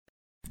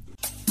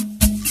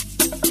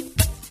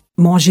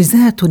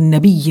معجزات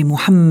النبي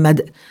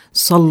محمد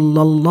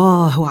صلى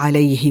الله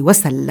عليه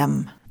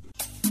وسلم.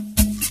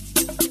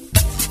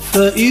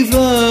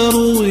 فإذا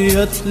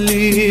رويت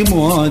لي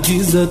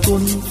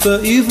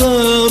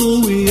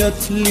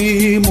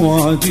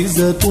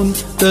معجزة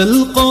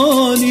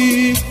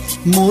تلقاني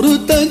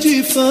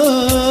مرتجفا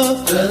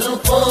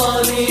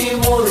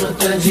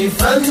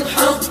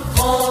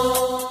حقا.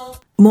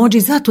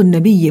 معجزات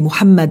النبي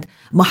محمد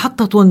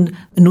محطة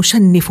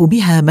نشنف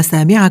بها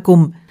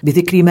مسامعكم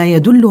بذكر ما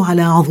يدل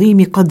على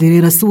عظيم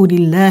قدر رسول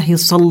الله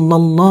صلى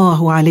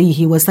الله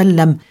عليه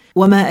وسلم،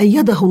 وما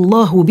أيده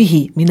الله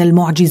به من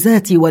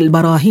المعجزات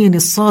والبراهين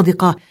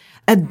الصادقة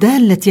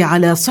الدالة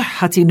على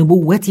صحة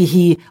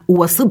نبوته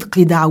وصدق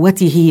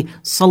دعوته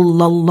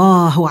صلى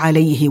الله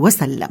عليه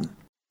وسلم.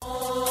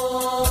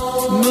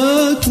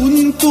 ما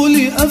كنت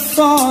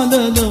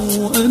لأفعل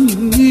لو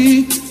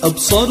أني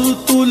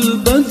أبصرت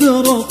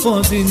البدر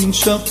قد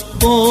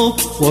انشقا،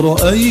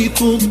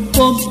 ورأيت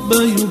الضب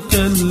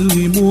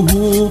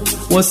يكلمه،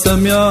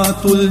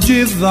 وسمعت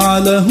الجذع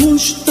له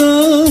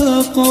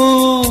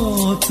اشتاقا.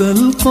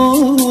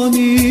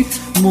 تلقاني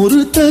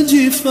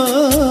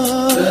مرتجفا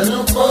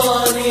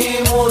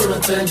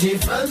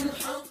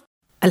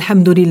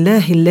الحمد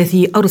لله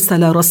الذي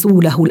أرسل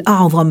رسوله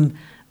الأعظم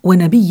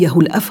ونبيه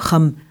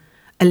الأفخم،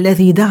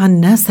 الذي دعا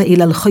الناس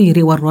إلى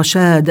الخير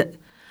والرشاد،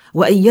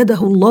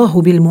 وأيده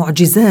الله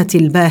بالمعجزات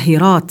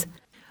الباهرات،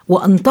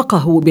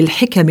 وأنطقه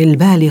بالحكم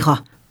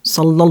البالغة،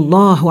 صلى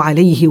الله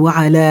عليه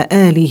وعلى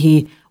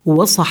آله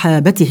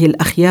وصحابته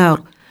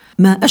الأخيار،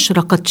 ما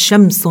أشرقت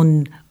شمس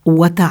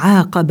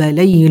وتعاقب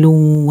ليل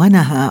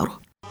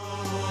ونهار.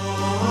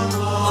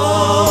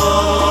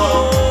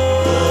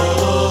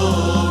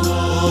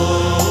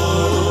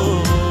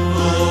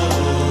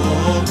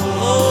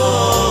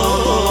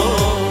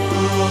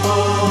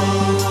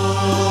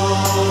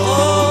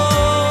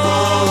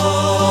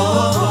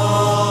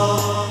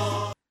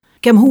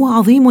 كم هو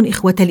عظيم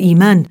إخوة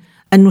الإيمان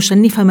أن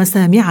نشنف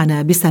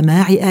مسامعنا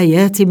بسماع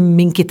آيات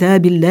من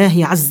كتاب الله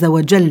عز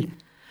وجل،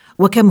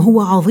 وكم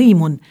هو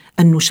عظيم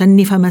أن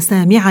نشنف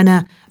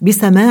مسامعنا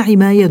بسماع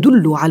ما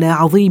يدل على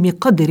عظيم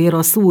قدر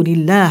رسول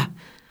الله،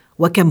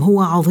 وكم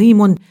هو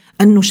عظيم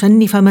أن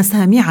نشنف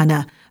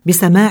مسامعنا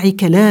بسماع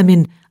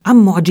كلام عن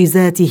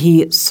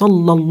معجزاته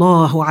صلى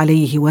الله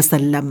عليه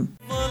وسلم.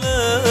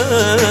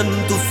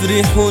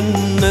 تفرح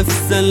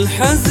النفس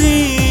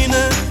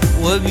الحزينة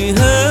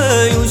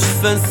وبها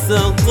يشفى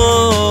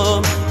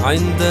السقام،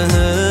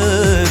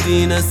 عندها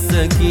دين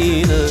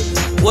السكينة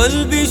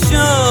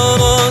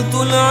والبشارات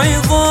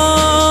العظام.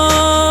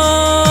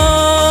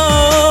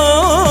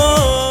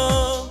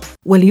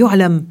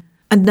 وليعلم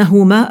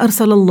أنه ما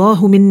أرسل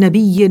الله من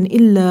نبي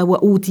إلا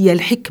وأوتي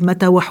الحكمة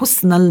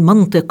وحسن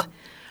المنطق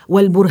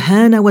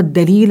والبرهان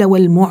والدليل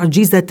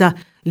والمعجزة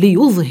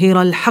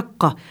ليظهر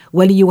الحق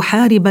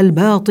وليحارب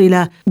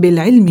الباطل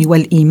بالعلم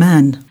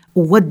والإيمان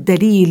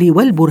والدليل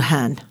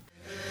والبرهان.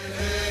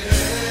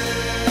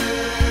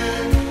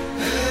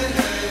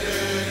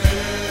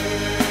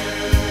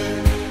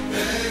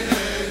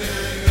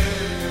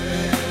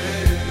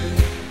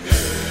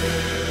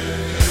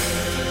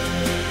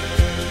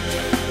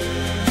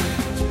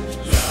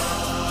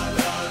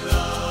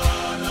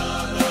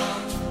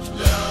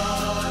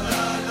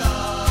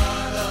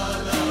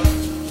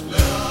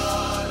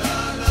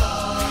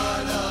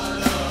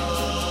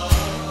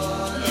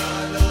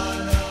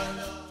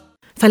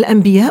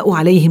 فالأنبياء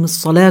عليهم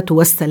الصلاة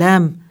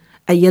والسلام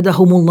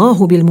أيدهم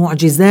الله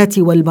بالمعجزات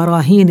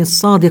والبراهين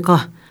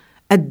الصادقة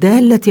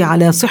الدالة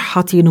على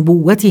صحة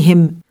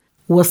نبوتهم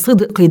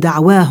وصدق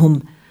دعواهم،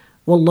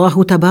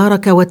 والله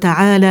تبارك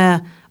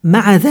وتعالى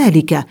مع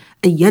ذلك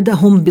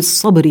أيدهم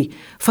بالصبر،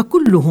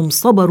 فكلهم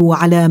صبروا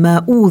على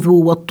ما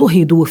أوذوا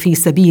واضطهدوا في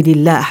سبيل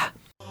الله.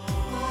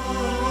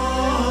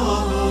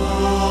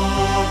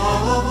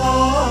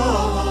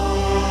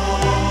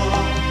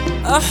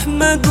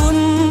 أحمد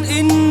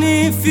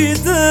إني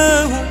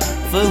فداه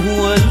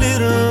فهو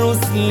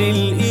للرسل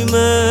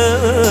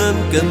الإمام،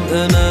 كم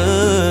أنا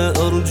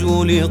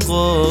أرجو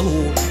لقاه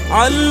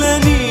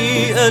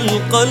علني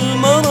ألقى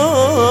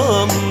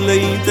المرام،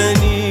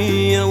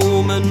 ليتني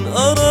يوما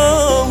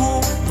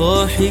أراه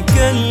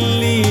ضاحكا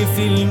لي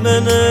في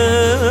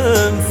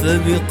المنام،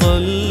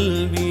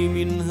 فبقلبي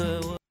منها.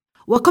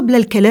 وقبل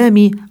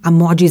الكلام عن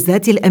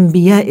معجزات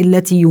الأنبياء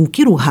التي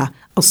ينكرها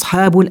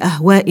أصحاب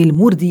الأهواء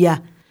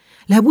المردية،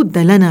 لابد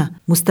لنا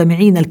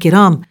مستمعين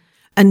الكرام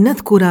أن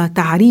نذكر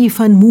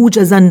تعريفاً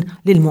موجزاً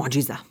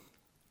للمعجزة.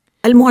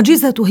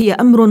 المعجزة هي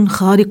أمر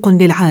خارق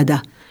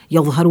للعادة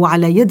يظهر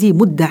على يد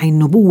مدعي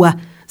النبوة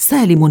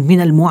سالم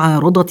من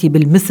المعارضة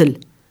بالمثل،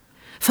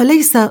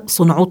 فليس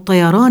صنع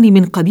الطيران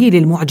من قبيل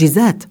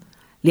المعجزات،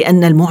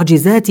 لأن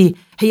المعجزات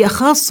هي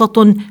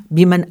خاصة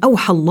بمن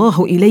أوحى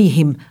الله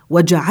إليهم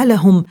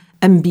وجعلهم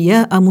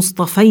أنبياء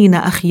مصطفين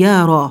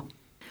أخياراً.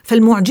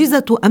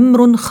 فالمعجزة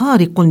أمر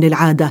خارق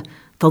للعادة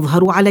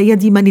تظهر على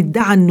يد من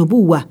ادعى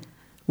النبوة،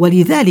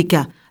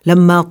 ولذلك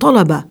لما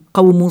طلب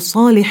قوم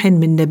صالح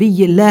من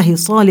نبي الله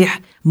صالح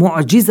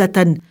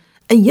معجزة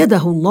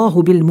أيده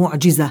الله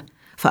بالمعجزة،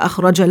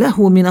 فأخرج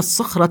له من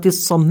الصخرة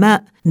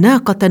الصماء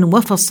ناقة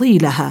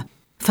وفصيلها،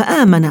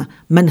 فآمن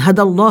من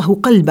هدى الله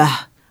قلبه،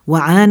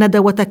 وعاند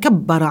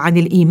وتكبر عن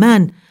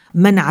الإيمان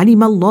من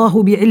علم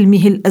الله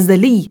بعلمه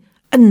الأزلي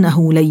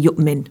أنه لن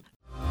يؤمن.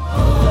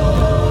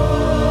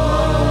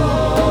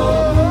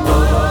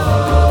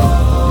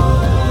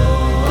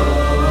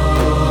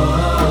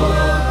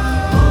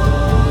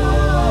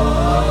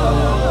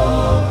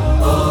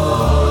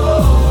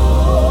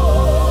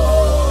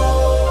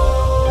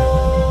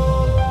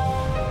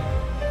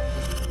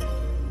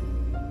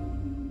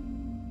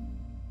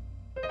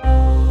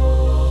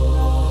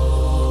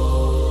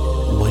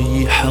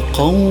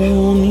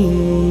 قوم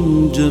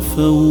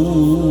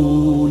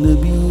جفوا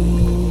نبي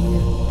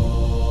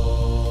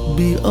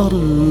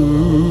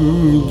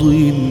بأرض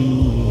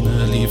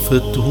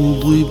ألفته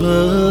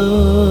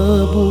ضبابها،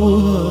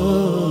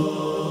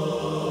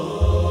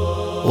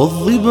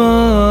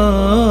 والضباء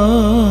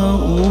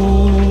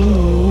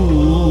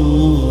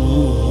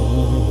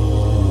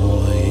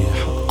ويح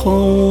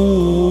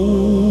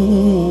قوم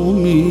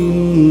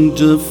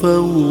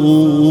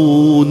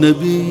جفوا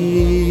نبي.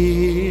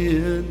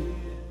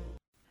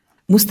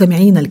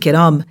 مستمعين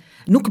الكرام،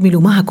 نكمل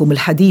معكم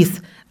الحديث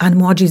عن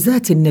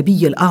معجزات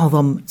النبي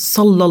الأعظم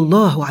صلى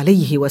الله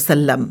عليه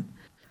وسلم.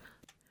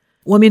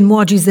 ومن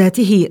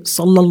معجزاته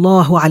صلى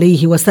الله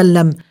عليه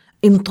وسلم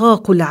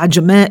إنطاق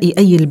العجماء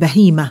أي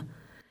البهيمة،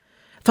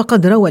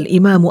 فقد روى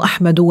الإمام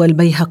أحمد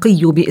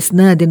والبيهقي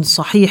بإسناد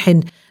صحيح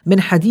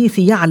من حديث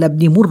يعلى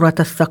بن مرة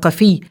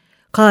الثقفي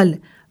قال: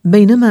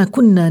 بينما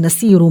كنا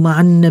نسير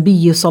مع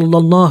النبي صلى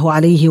الله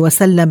عليه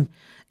وسلم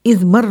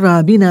إذ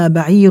مر بنا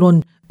بعير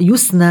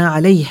يسنى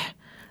عليه،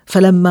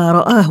 فلما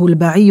رآه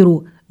البعير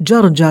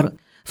جرجر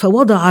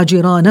فوضع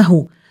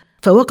جرانه،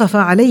 فوقف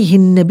عليه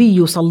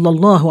النبي صلى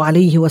الله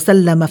عليه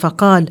وسلم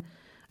فقال: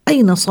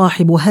 أين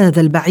صاحب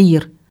هذا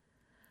البعير؟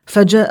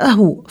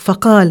 فجاءه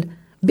فقال: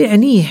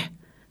 بعنيه.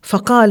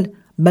 فقال: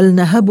 بل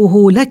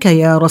نهبه لك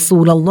يا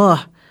رسول الله،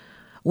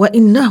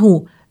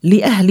 وإنه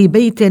لأهل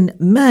بيت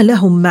ما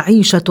لهم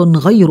معيشة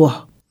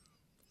غيره.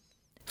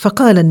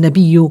 فقال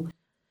النبي: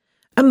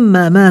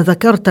 أما ما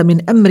ذكرت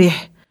من أمره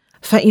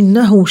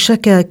فإنه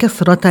شكى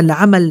كثرة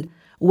العمل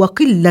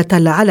وقلة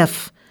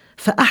العلف،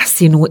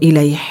 فأحسنوا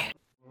إليه.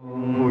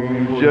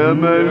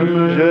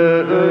 الجمل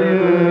جاء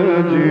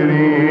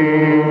يجري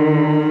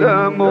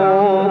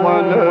دمه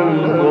على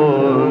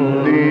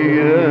الخد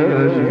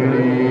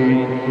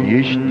يجري،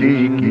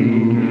 يشتكي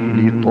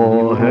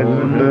لطه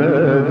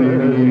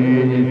البدري،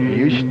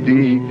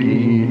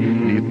 يشتكي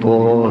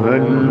لطه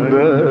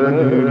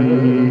البدري،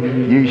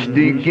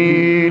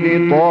 يشتكي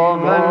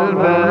لطه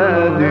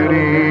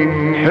البدري،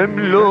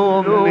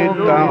 حمله من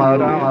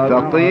التعب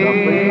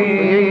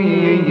ثقيل،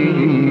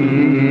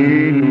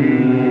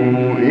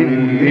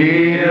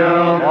 إني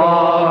يا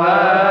طه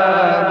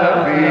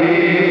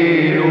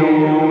دخيل،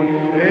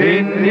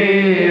 إني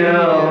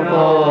يا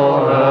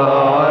طه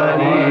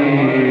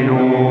عليل،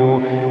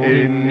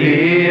 إني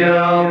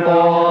يا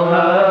طه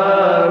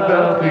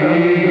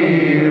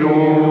دخيل،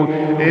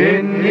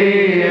 إني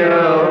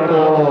يا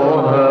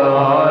طه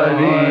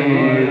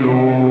عليل،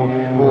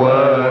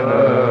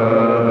 وأنا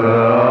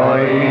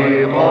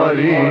باعي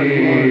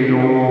قليل،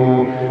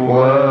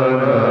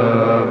 وأنا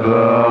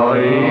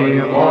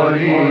باعي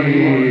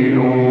قليل،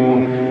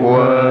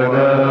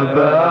 وأنا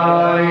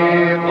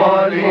باعي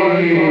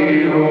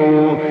قليل،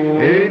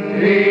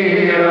 إني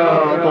يا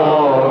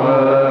طه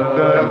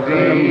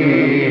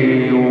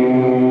دخيل.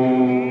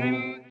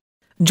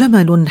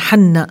 جمل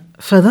حن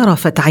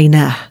فذرفت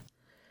عيناه.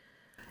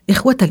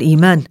 إخوة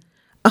الإيمان،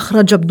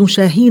 أخرج ابن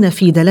شاهين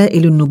في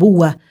دلائل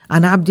النبوة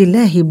عن عبد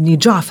الله بن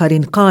جعفر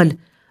قال: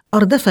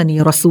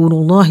 أردفني رسول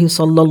الله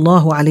صلى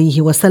الله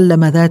عليه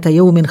وسلم ذات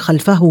يوم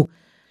خلفه،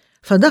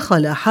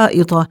 فدخل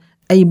حائط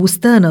أي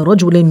بستان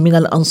رجل من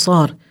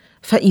الأنصار،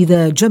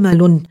 فإذا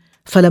جمل،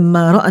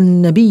 فلما رأى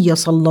النبي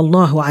صلى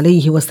الله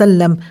عليه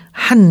وسلم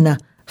حن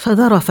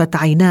فذرفت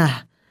عيناه،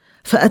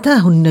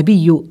 فأتاه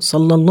النبي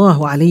صلى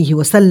الله عليه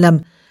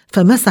وسلم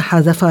فمسح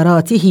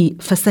ذفراته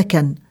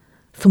فسكن،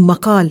 ثم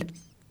قال: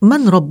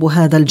 من رب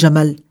هذا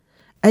الجمل؟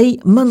 أي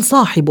من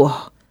صاحبه؟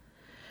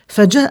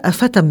 فجاء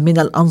فتى من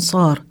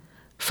الأنصار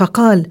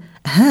فقال: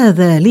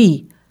 هذا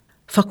لي.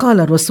 فقال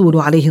الرسول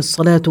عليه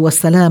الصلاة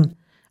والسلام: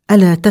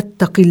 ألا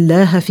تتقي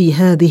الله في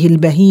هذه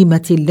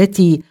البهيمة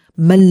التي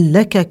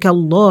ملكك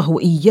الله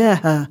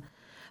إياها،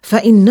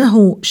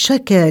 فإنه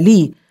شكى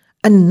لي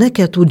أنك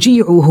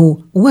تجيعه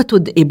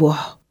وتدئبه.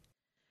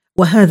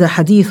 وهذا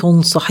حديث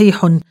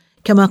صحيح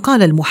كما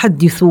قال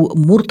المحدث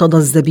مرتضى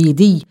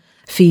الزبيدي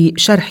في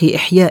شرح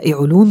إحياء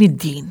علوم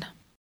الدين.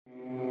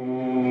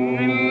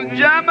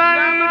 الجمل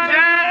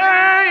جاء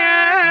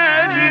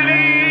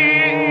يجري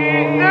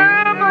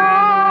دمه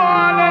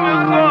على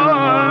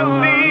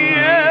الخد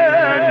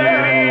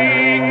يجري،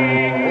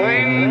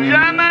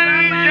 والجمل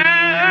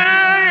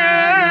جاء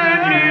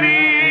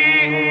يجري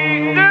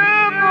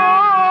دمه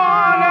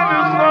على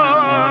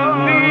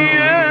الخد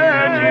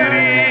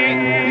يجري،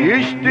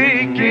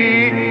 يشتكي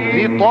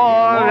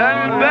لطه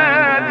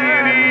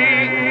البدري،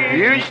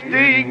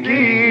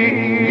 يشتكي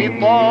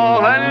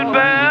لطه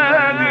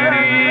البدر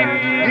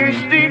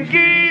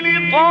يشتكي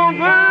لطه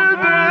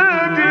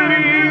البدر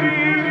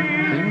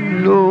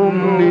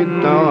حلهم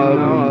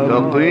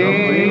نتعب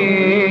ثقيل.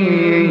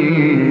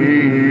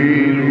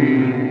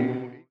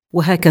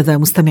 وهكذا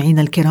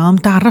مستمعينا الكرام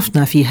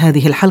تعرفنا في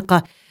هذه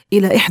الحلقة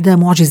إلى إحدى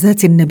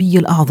معجزات النبي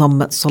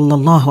الأعظم صلى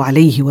الله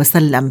عليه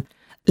وسلم.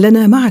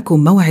 لنا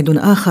معكم موعد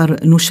آخر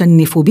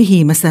نشنف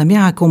به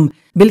مسامعكم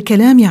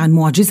بالكلام عن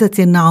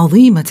معجزة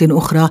عظيمة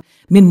أخرى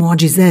من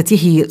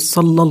معجزاته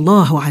صلى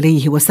الله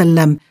عليه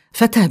وسلم،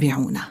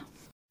 فتابعونا.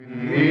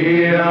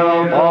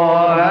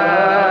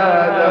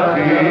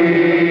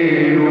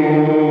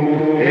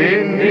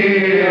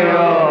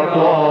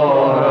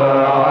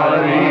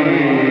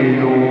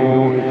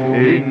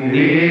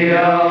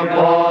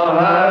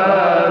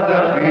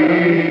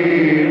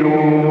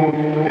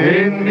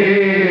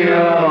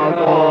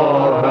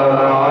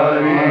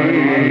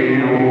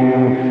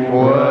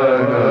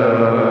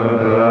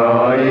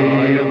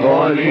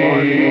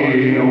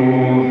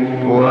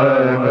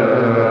 وأنا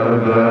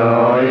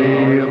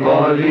بعي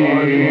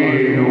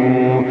قليل